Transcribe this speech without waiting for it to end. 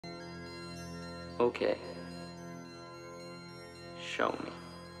Okay. Show me.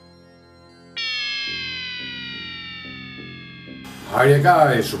 Hi there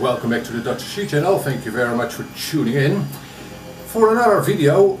guys, welcome back to the Dr. C channel. Thank you very much for tuning in for another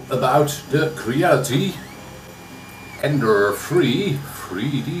video about the Creality ENDER-3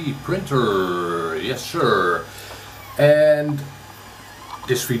 3D printer. Yes sir. And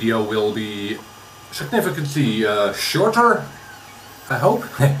this video will be significantly shorter, I hope.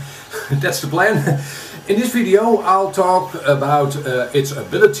 That's the plan. In this video I'll talk about its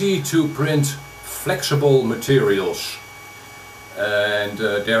ability to print flexible materials. And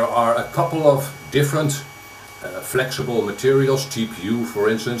there are a couple of different flexible materials, TPU for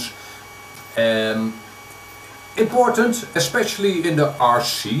instance. Important, especially in the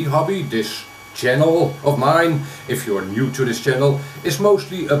RC hobby. This channel of mine, if you're new to this channel, is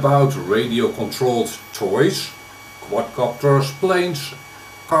mostly about radio controlled toys, quadcopters, planes,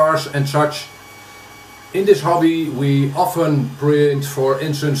 cars and such. In this hobby we often print, for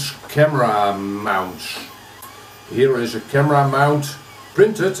instance, camera mounts. Here is a camera mount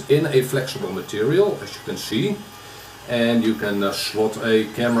printed in a flexible material, as you can see, and you can slot a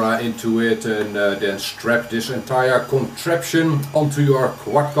camera into it and then strap this entire contraption onto your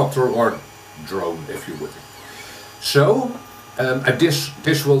quadcopter or drone, if you would. So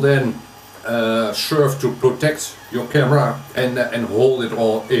this will then serve to protect your camera and hold it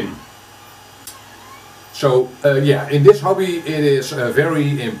all in. So yeah, in this hobby it is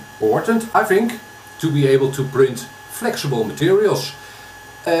very important, I think, to be able to print flexible materials.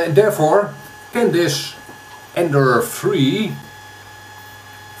 Therefore, can this ENDER-3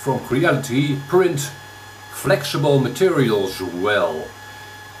 from Creality print flexible materials well?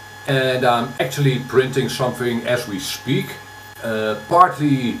 And I'm actually printing something as we speak,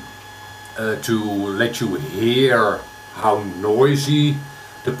 partly to let you hear how noisy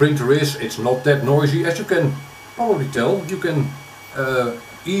the printer is. It's not that noisy, as you can probably tell. You can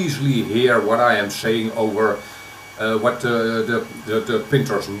easily hear what I am saying over what the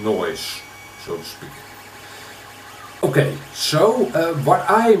printer's noise, so to speak. Okay, so what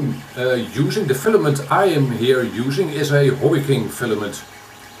I'm using, the filament I am here using, is a Hobby King filament.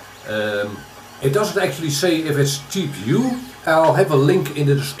 It doesn't actually say if it's TPU. I'll have a link in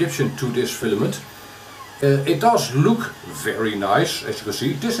the description to this filament. It does look very nice, as you can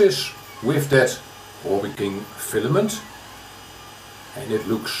see. This is with that Hobby King filament. And it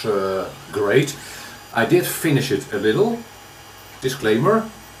looks great. I did finish it a little. Disclaimer,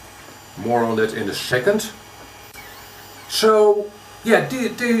 more on that in a second. So yeah,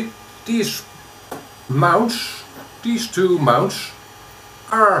 these mounts, these two mounts,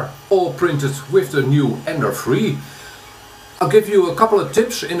 are all printed with the new ENDER-3. I'll give you a couple of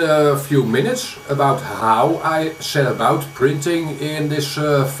tips in a few minutes about how I set about printing in this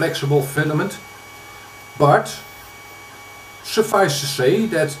flexible filament. But suffice to say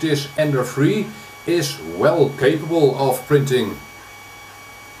that this ENDER-3 is well capable of printing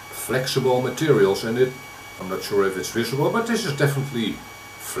flexible materials, and I'm not sure if it's visible, but this is definitely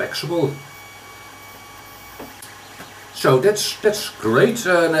flexible. So that's great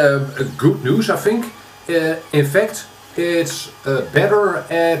and good news, I think. In fact, it's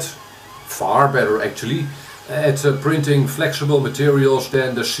far better actually, at printing flexible materials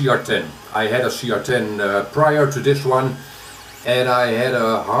than the CR10. I had a CR10 prior to this one, and I had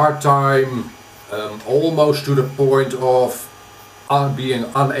a hard time, almost to the point of being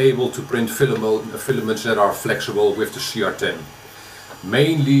unable to print filaments that are flexible with the CR10.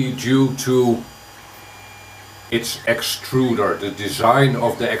 Mainly due to its extruder, the design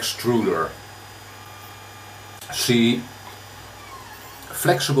of the extruder. See,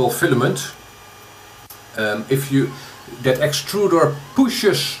 flexible filament, that extruder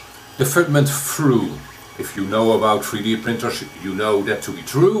pushes the filament through. If you know about 3D printers, you know that to be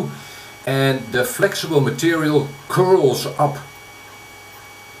true. And the flexible material curls up,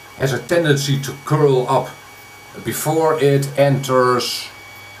 has a tendency to curl up before it enters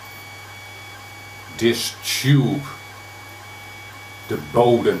this tube. The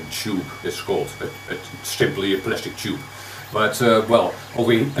Bowden tube, it's called. It's simply a plastic tube. But well,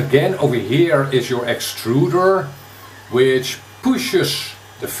 over here is your extruder, which pushes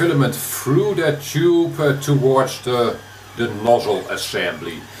the filament through that tube towards the nozzle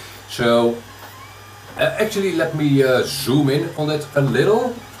assembly. So actually, let me zoom in on it a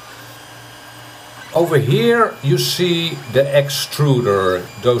little. Over here you see the extruder,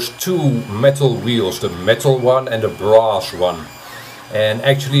 those two metal wheels, the metal one and the brass one. And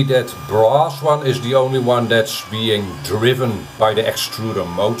actually that brass one is the only one that's being driven by the extruder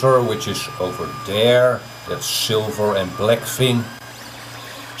motor, which is over there, that silver and black thing.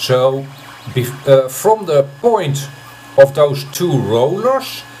 So from the point of those two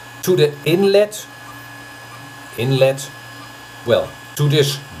rollers to the inlet, well, to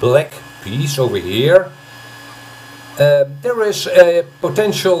this black piece over here, there is a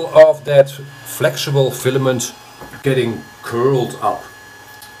potential of that flexible filament getting curled up.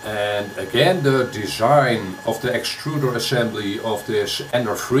 And again, the design of the extruder assembly of this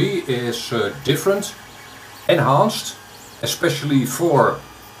ENDER-3 is different, enhanced, especially for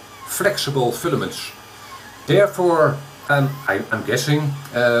flexible filaments. Therefore, I'm guessing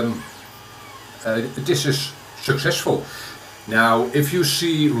this is successful. Now, if you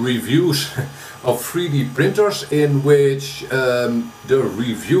see reviews of 3D printers in which the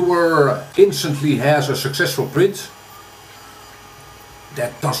reviewer instantly has a successful print,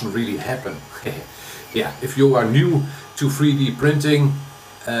 that doesn't really happen. Yeah, if you are new to 3D printing,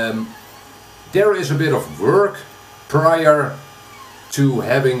 there is a bit of work prior to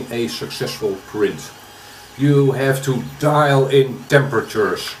having a successful print. You have to dial in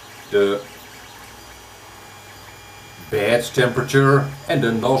temperatures, the bed temperature and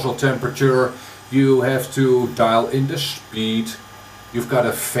the nozzle temperature. You have to dial in the speed. You've got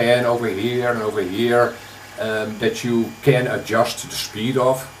a fan over here and over here that you can adjust the speed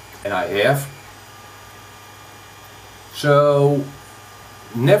of, and I have. So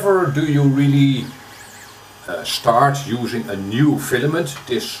never do you really start using a new filament.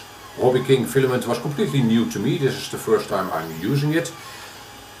 This Hobby King filament was completely new to me. This is the first time I'm using it.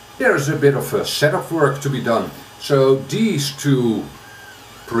 There is a bit of setup work to be done. So these two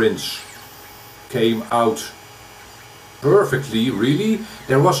prints came out perfectly, really.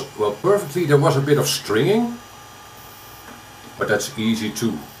 There was, well, perfectly, there was a bit of stringing, but that's easy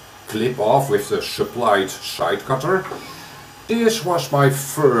to clip off with the supplied side cutter. This was my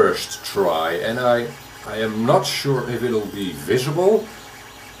first try, and I am not sure if it'll be visible.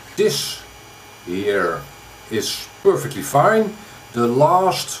 This here is perfectly fine. The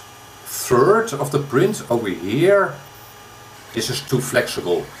last third of the print over here, this is too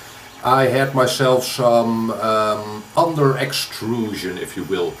flexible. I had myself some under extrusion, if you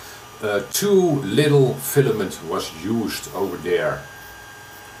will. Too little filament was used over there.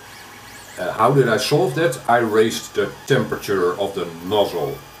 How did I solve that? I raised the temperature of the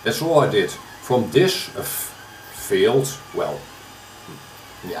nozzle. That's all I did. From this failed, well,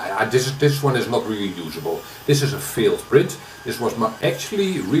 yeah, this one is not really usable. This is a failed print. This was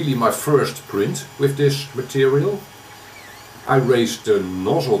actually really my first print with this material. I raised the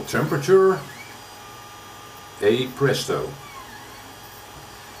nozzle temperature, hey presto.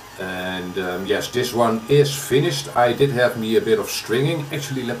 And yes, this one is finished. I did have me a bit of stringing.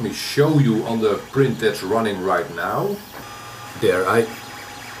 Actually, let me show you on the print that's running right now. There,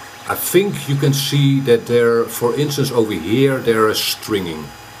 I think you can see that there, for instance over here, there is stringing.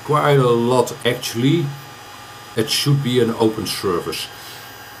 Quite a lot actually. It should be an open surface.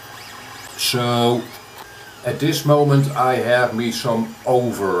 So at this moment I have me some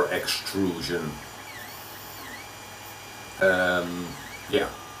over extrusion. Yeah.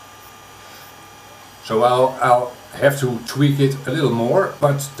 So I'll have to tweak it a little more,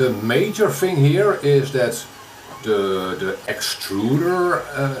 but the major thing here is that the extruder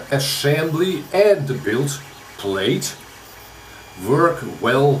assembly and the build plate work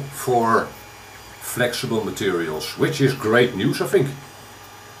well for flexible materials, which is great news, I think.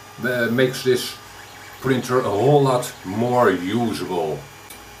 Makes this printer a whole lot more usable.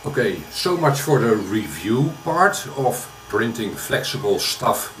 Okay, so much for the review part of printing flexible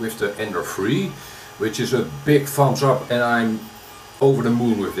stuff with the ENDER-3, which is a big thumbs up, and I'm over the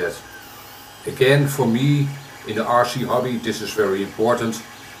moon with that. Again, for me in the RC hobby this is very important,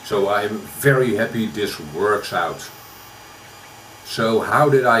 so I'm very happy this works out. So how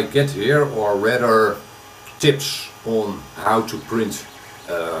did I get here, or rather tips on how to print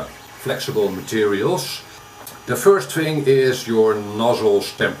flexible materials. The first thing is your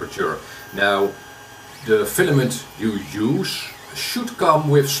nozzle's temperature. Now, the filament you use should come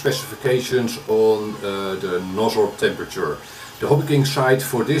with specifications on the nozzle temperature. The Hobby King site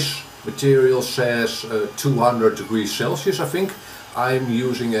for this material says 200 degrees Celsius, I think. I'm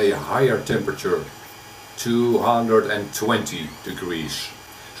using a higher temperature, 220 degrees.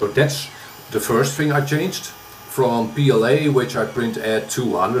 So that's the first thing I changed. From PLA, which I print at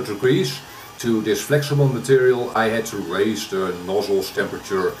 200 degrees, to this flexible material, I had to raise the nozzle's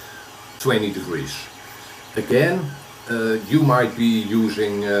temperature 20 degrees. Again, you might be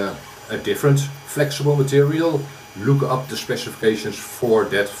using a different flexible material. Look up the specifications for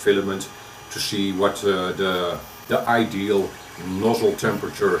that filament to see what the ideal nozzle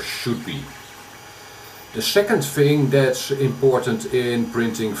temperature should be. The second thing that's important in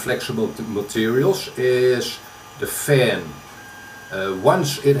printing flexible materials is the fan.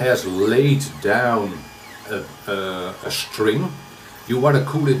 Once it has laid down a string, you want to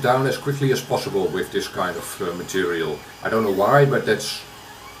cool it down as quickly as possible with this kind of material. I don't know why, but that's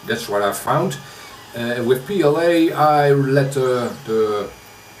what I found. With PLA I let the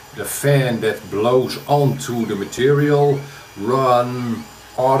fan that blows onto the material run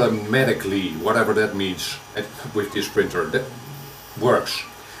automatically, whatever that means, with this printer. That works.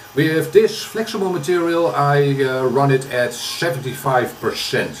 With this flexible material I run it at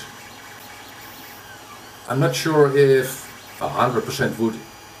 75%. I'm not sure if 100% would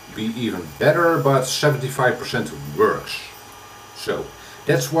be even better, but 75% works. So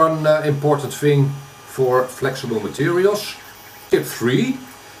that's one important thing for flexible materials. Tip 3.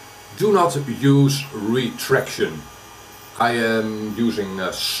 Do not use retraction. I am using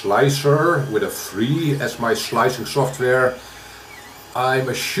a slicer with a 3 as my slicing software. I'm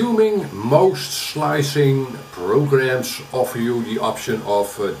assuming most slicing programs offer you the option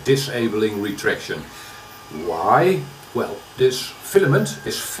of disabling retraction. Why? Well, this filament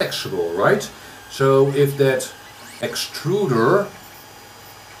is flexible, right? So if that extruder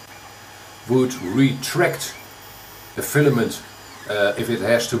would retract the filament, if it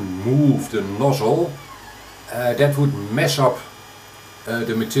has to move the nozzle, that would mess up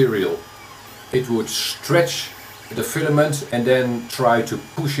the material. It would stretch the filament and then try to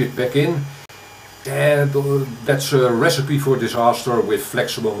push it back in. And that's a recipe for disaster with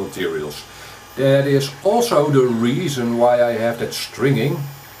flexible materials. That is also the reason why I have that stringing.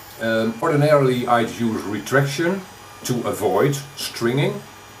 Ordinarily I'd use retraction to avoid stringing,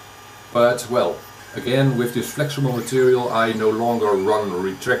 but well, again, with this flexible material I no longer run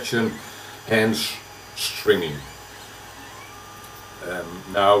retraction, hence stringing.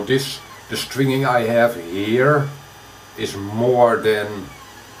 Now the stringing I have here is more than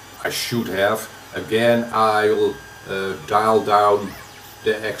I should have. Again, I'll dial down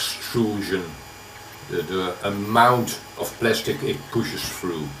the extrusion, the amount of plastic it pushes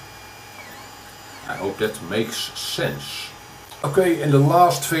through. I hope that makes sense. Okay, and the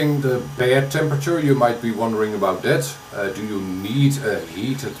last thing, the bed temperature. You might be wondering about that. Do you need a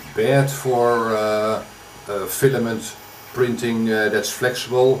heated bed for filament printing that's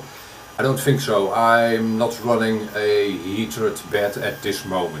flexible? I don't think so. I'm not running a heated bed at this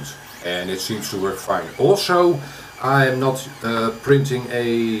moment, and it seems to work fine. Also, I'm not printing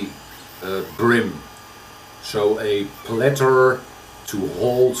a brim, so a platter to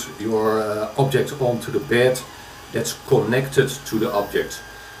hold your object onto the bed that's connected to the object.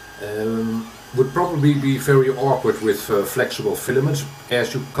 Would probably be very awkward with flexible filaments,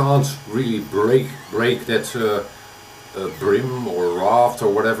 as you can't really break that brim or raft or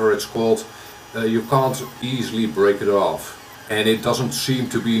whatever it's called. You can't easily break it off, and it doesn't seem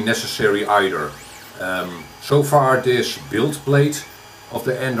to be necessary either. So far this build plate of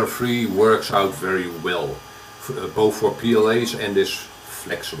the ENDER-3 works out very well, both for PLAs and this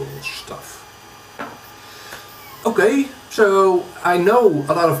flexible stuff. Okay, so I know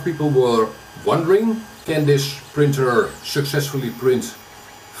a lot of people were wondering, can this printer successfully print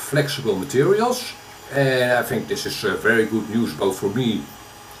flexible materials? And I think this is very good news both for me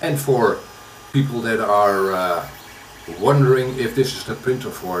and for people that are wondering if this is the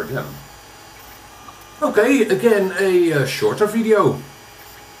printer for them. Okay, again a shorter video.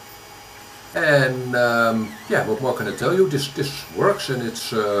 And yeah, what more can I tell you? This works, and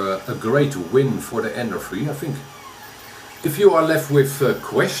it's a great win for the ENDER-3, I think. If you are left with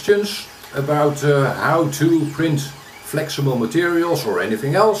questions about how to print flexible materials or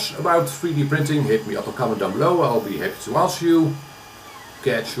anything else about 3D printing, hit me up a comment down below. I'll be happy to answer you.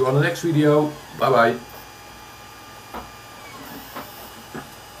 Catch you on the next video. Bye bye.